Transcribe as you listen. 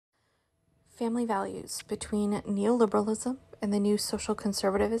Family Values Between Neoliberalism and the New Social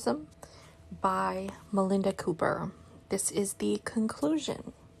Conservatism by Melinda Cooper. This is the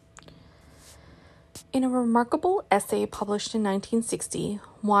conclusion. In a remarkable essay published in 1960,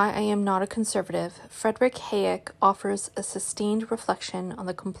 Why I Am Not a Conservative, Friedrich Hayek offers a sustained reflection on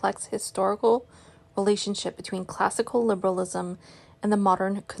the complex historical relationship between classical liberalism and the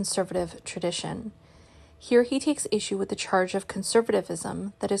modern conservative tradition. Here he takes issue with the charge of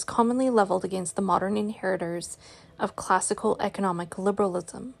conservatism that is commonly leveled against the modern inheritors of classical economic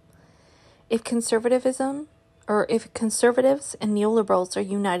liberalism. If conservatives and neoliberals are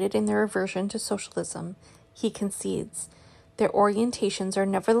united in their aversion to socialism, he concedes, their orientations are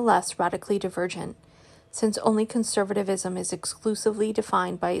nevertheless radically divergent, since only conservatism is exclusively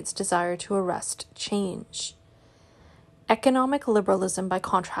defined by its desire to arrest change. Economic liberalism, by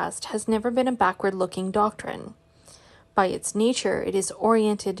contrast, has never been a backward-looking doctrine. By its nature, it is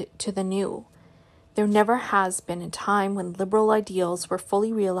oriented to the new. There never has been a time when liberal ideals were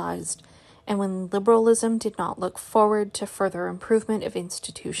fully realized and when liberalism did not look forward to further improvement of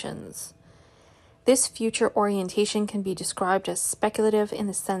institutions. This future orientation can be described as speculative in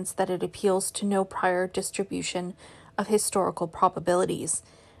the sense that it appeals to no prior distribution of historical probabilities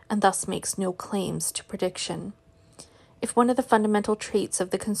and thus makes no claims to prediction. If one of the fundamental traits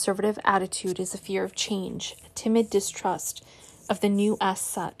of the conservative attitude is a fear of change, a timid distrust of the new as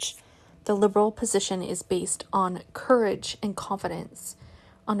such, the liberal position is based on courage and confidence,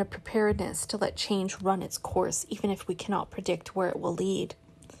 on a preparedness to let change run its course even if we cannot predict where it will lead.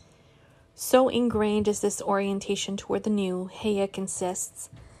 So ingrained is this orientation toward the new, Hayek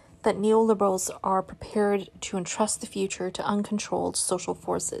insists, that neoliberals are prepared to entrust the future to uncontrolled social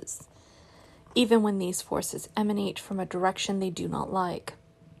forces, even when these forces emanate from a direction they do not like.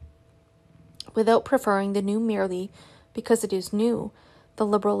 Without preferring the new merely because it is new, the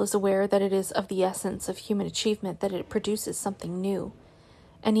liberal is aware that it is of the essence of human achievement that it produces something new,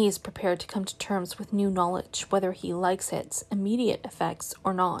 and he is prepared to come to terms with new knowledge, whether he likes its immediate effects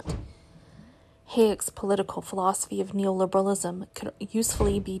or not. Hayek's political philosophy of neoliberalism could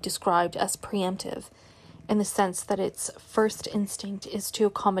usefully be described as preemptive, in the sense that its first instinct is to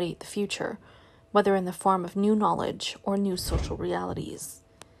accommodate the future, whether in the form of new knowledge or new social realities.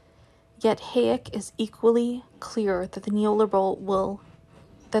 Yet Hayek is equally clear that the neoliberal will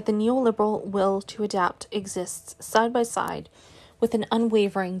to adapt exists side by side with an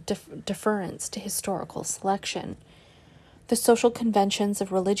unwavering deference to historical selection. The social conventions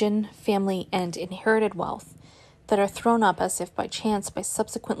of religion, family, and inherited wealth that are thrown up as if by chance but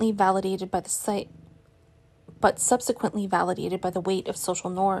subsequently validated by the weight of social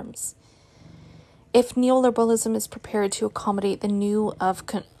norms. If neoliberalism is prepared to accommodate the new of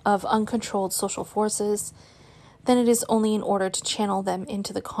uncontrolled social forces, then it is only in order to channel them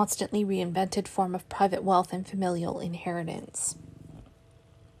into the constantly reinvented form of private wealth and familial inheritance.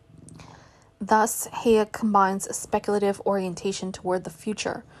 Thus, Hayek combines a speculative orientation toward the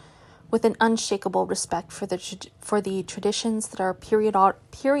future with an unshakable respect for the traditions that are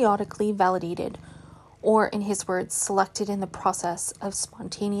periodically validated, or, in his words, selected in the process of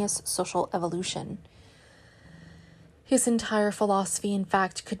spontaneous social evolution. His entire philosophy, in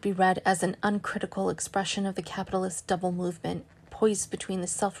fact, could be read as an uncritical expression of the capitalist double movement, poised between the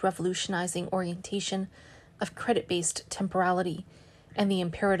self-revolutionizing orientation of credit-based temporality and the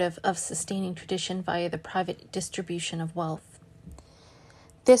imperative of sustaining tradition via the private distribution of wealth.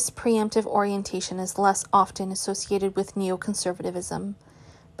 This preemptive orientation is less often associated with neoconservatism,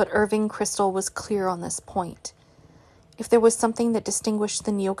 but Irving Kristol was clear on this point. If there was something that distinguished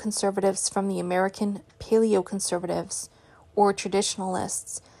the neoconservatives from the American paleoconservatives or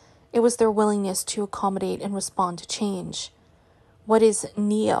traditionalists, it was their willingness to accommodate and respond to change. What is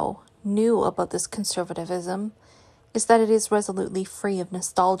new about this conservatism, is that it is resolutely free of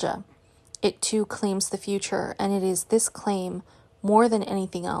nostalgia. It too claims the future, and it is this claim, more than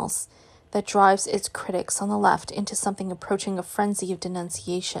anything else, that drives its critics on the left into something approaching a frenzy of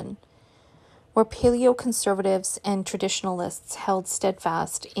denunciation. Where paleoconservatives and traditionalists held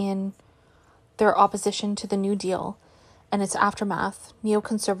steadfast in their opposition to the New Deal and its aftermath,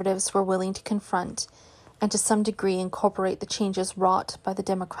 neoconservatives were willing to confront and to some degree incorporate the changes wrought by the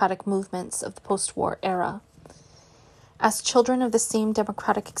democratic movements of the post-war era. As children of the same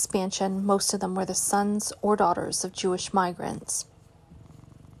democratic expansion, most of them were the sons or daughters of Jewish migrants.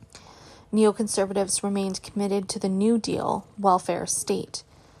 Neoconservatives remained committed to the New Deal welfare state,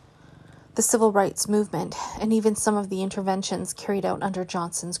 the civil rights movement, and even some of the interventions carried out under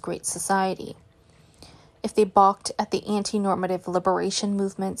Johnson's Great Society. If they balked at the anti-normative liberation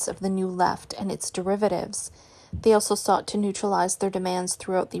movements of the New Left and its derivatives, They also sought to neutralize their demands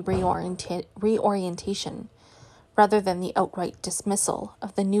throughout the reorientation, rather than the outright dismissal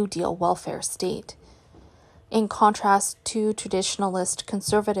of the New Deal welfare state. In contrast to traditionalist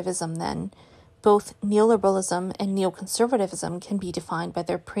conservatism, then, both neoliberalism and neoconservatism can be defined by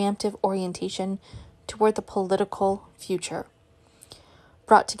their preemptive orientation toward the political future.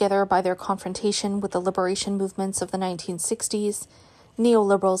 Brought together by their confrontation with the liberation movements of the 1960s,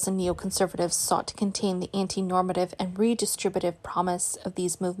 neoliberals and neoconservatives sought to contain the anti-normative and redistributive promise of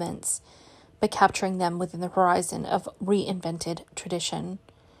these movements by capturing them within the horizon of reinvented tradition.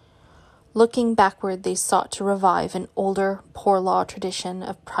 Looking backward, they sought to revive an older, poor law tradition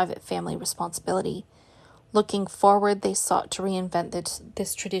of private family responsibility. Looking forward, they sought to reinvent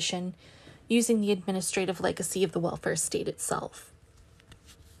this tradition using the administrative legacy of the welfare state itself,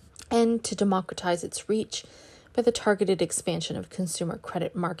 and to democratize its reach by the targeted expansion of consumer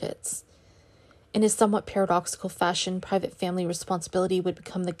credit markets. In a somewhat paradoxical fashion, private family responsibility would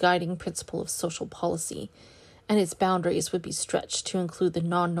become the guiding principle of social policy, and its boundaries would be stretched to include the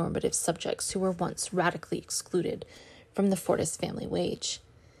non-normative subjects who were once radically excluded from the Fortis family wage.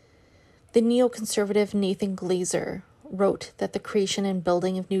 The neoconservative Nathan Glazer wrote that the creation and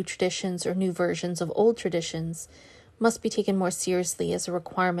building of new traditions or new versions of old traditions must be taken more seriously as a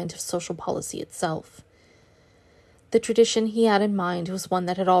requirement of social policy itself. The tradition he had in mind was one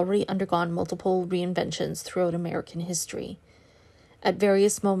that had already undergone multiple reinventions throughout American history. At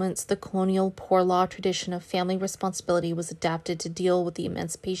various moments, the colonial poor law tradition of family responsibility was adapted to deal with the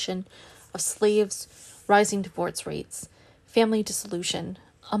emancipation of slaves, rising divorce rates, family dissolution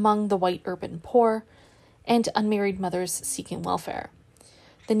among the white urban poor, and unmarried mothers seeking welfare.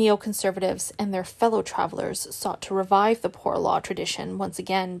 The neoconservatives and their fellow travelers sought to revive the poor law tradition once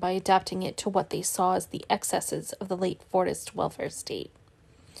again by adapting it to what they saw as the excesses of the late Fordist welfare state.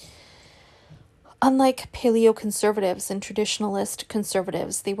 Unlike paleoconservatives and traditionalist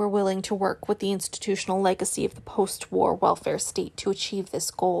conservatives, they were willing to work with the institutional legacy of the post-war welfare state to achieve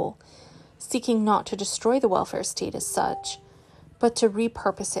this goal, seeking not to destroy the welfare state as such, but to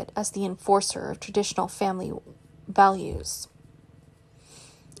repurpose it as the enforcer of traditional family values.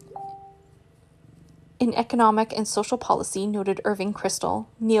 In economic and social policy, noted Irving Kristol,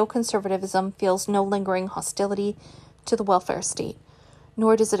 neoconservatism feels no lingering hostility to the welfare state,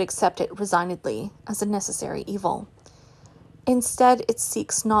 nor does it accept it resignedly as a necessary evil. Instead, it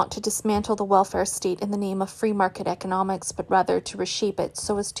seeks not to dismantle the welfare state in the name of free market economics, but rather to reshape it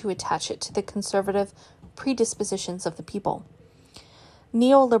so as to attach it to the conservative predispositions of the people.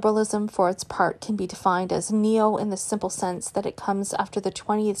 Neoliberalism, for its part, can be defined as neo in the simple sense that it comes after the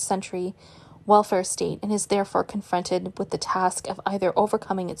 20th century welfare state and is therefore confronted with the task of either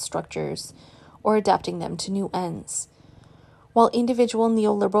overcoming its structures or adapting them to new ends. While individual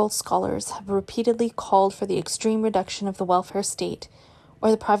neoliberal scholars have repeatedly called for the extreme reduction of the welfare state or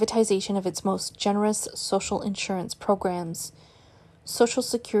the privatization of its most generous social insurance programs, Social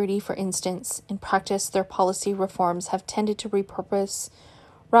Security, for instance, in practice, their policy reforms have tended to repurpose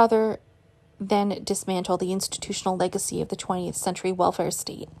rather than dismantle the institutional legacy of the 20th century welfare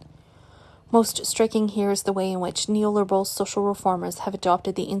state. Most striking here is the way in which neoliberal social reformers have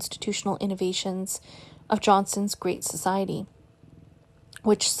adopted the institutional innovations of Johnson's Great Society,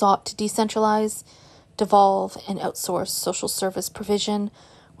 which sought to decentralize, devolve, and outsource social service provision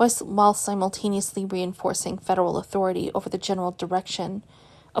while simultaneously reinforcing federal authority over the general direction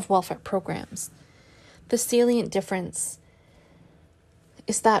of welfare programs. The salient difference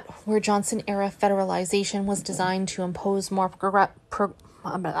is that where Johnson-era federalization was designed to impose more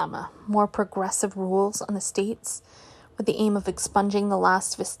progressive rules on the states, with the aim of expunging the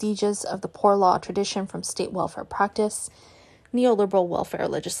last vestiges of the poor law tradition from state welfare practice, neoliberal welfare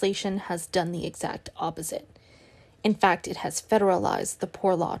legislation has done the exact opposite. In fact, it has federalized the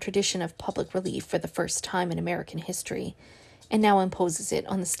poor law tradition of public relief for the first time in American history, and now imposes it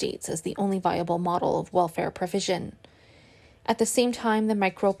on the states as the only viable model of welfare provision. At the same time, the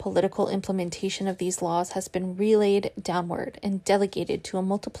micro-political implementation of these laws has been relayed downward and delegated to a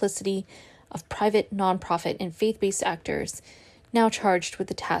multiplicity of private, nonprofit, and faith-based actors, now charged with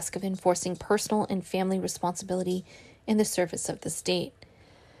the task of enforcing personal and family responsibility in the service of the state.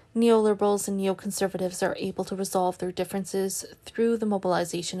 Neoliberals and neoconservatives are able to resolve their differences through the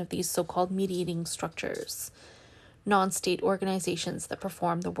mobilization of these so-called mediating structures, non-state organizations that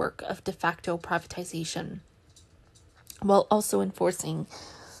perform the work of de facto privatization, while also enforcing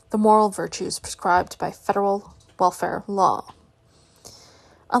the moral virtues prescribed by federal welfare law.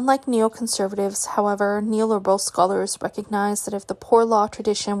 Unlike neoconservatives, however, neoliberal scholars recognize that if the poor law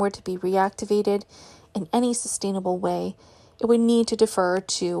tradition were to be reactivated in any sustainable way, it would need to defer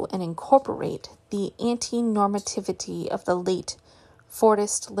to and incorporate the anti-normativity of the late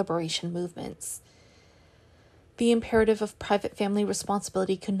Fordist liberation movements. The imperative of private family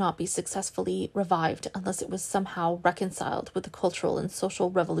responsibility could not be successfully revived unless it was somehow reconciled with the cultural and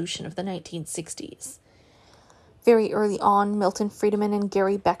social revolution of the 1960s. Very early on, Milton Friedman and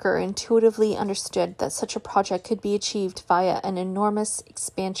Gary Becker intuitively understood that such a project could be achieved via an enormous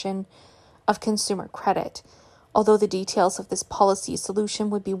expansion of consumer credit, although the details of this policy solution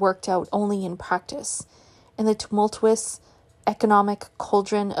would be worked out only in practice, in the tumultuous economic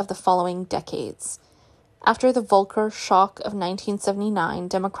cauldron of the following decades. After the Volcker shock of 1979,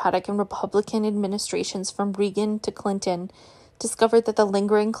 Democratic and Republican administrations from Reagan to Clinton discovered that the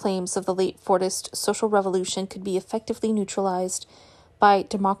lingering claims of the late Fordist social revolution could be effectively neutralized by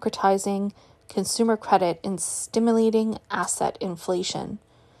democratizing consumer credit and stimulating asset inflation.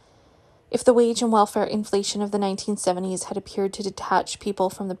 If the wage and welfare inflation of the 1970s had appeared to detach people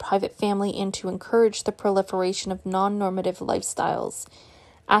from the private family and to encourage the proliferation of non-normative lifestyles,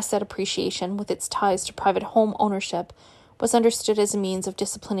 asset appreciation, with its ties to private home ownership, was understood as a means of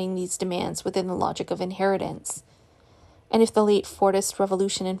disciplining these demands within the logic of inheritance. And if the late Fordist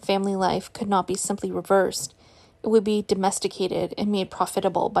revolution in family life could not be simply reversed, it would be domesticated and made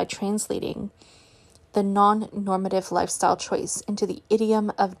profitable by translating the non-normative lifestyle choice into the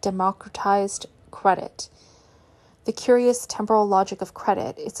idiom of democratized credit. The curious temporal logic of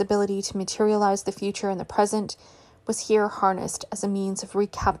credit, its ability to materialize the future in the present, was here harnessed as a means of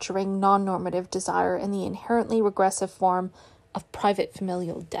recapturing non-normative desire in the inherently regressive form of private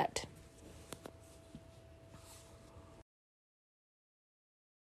familial debt.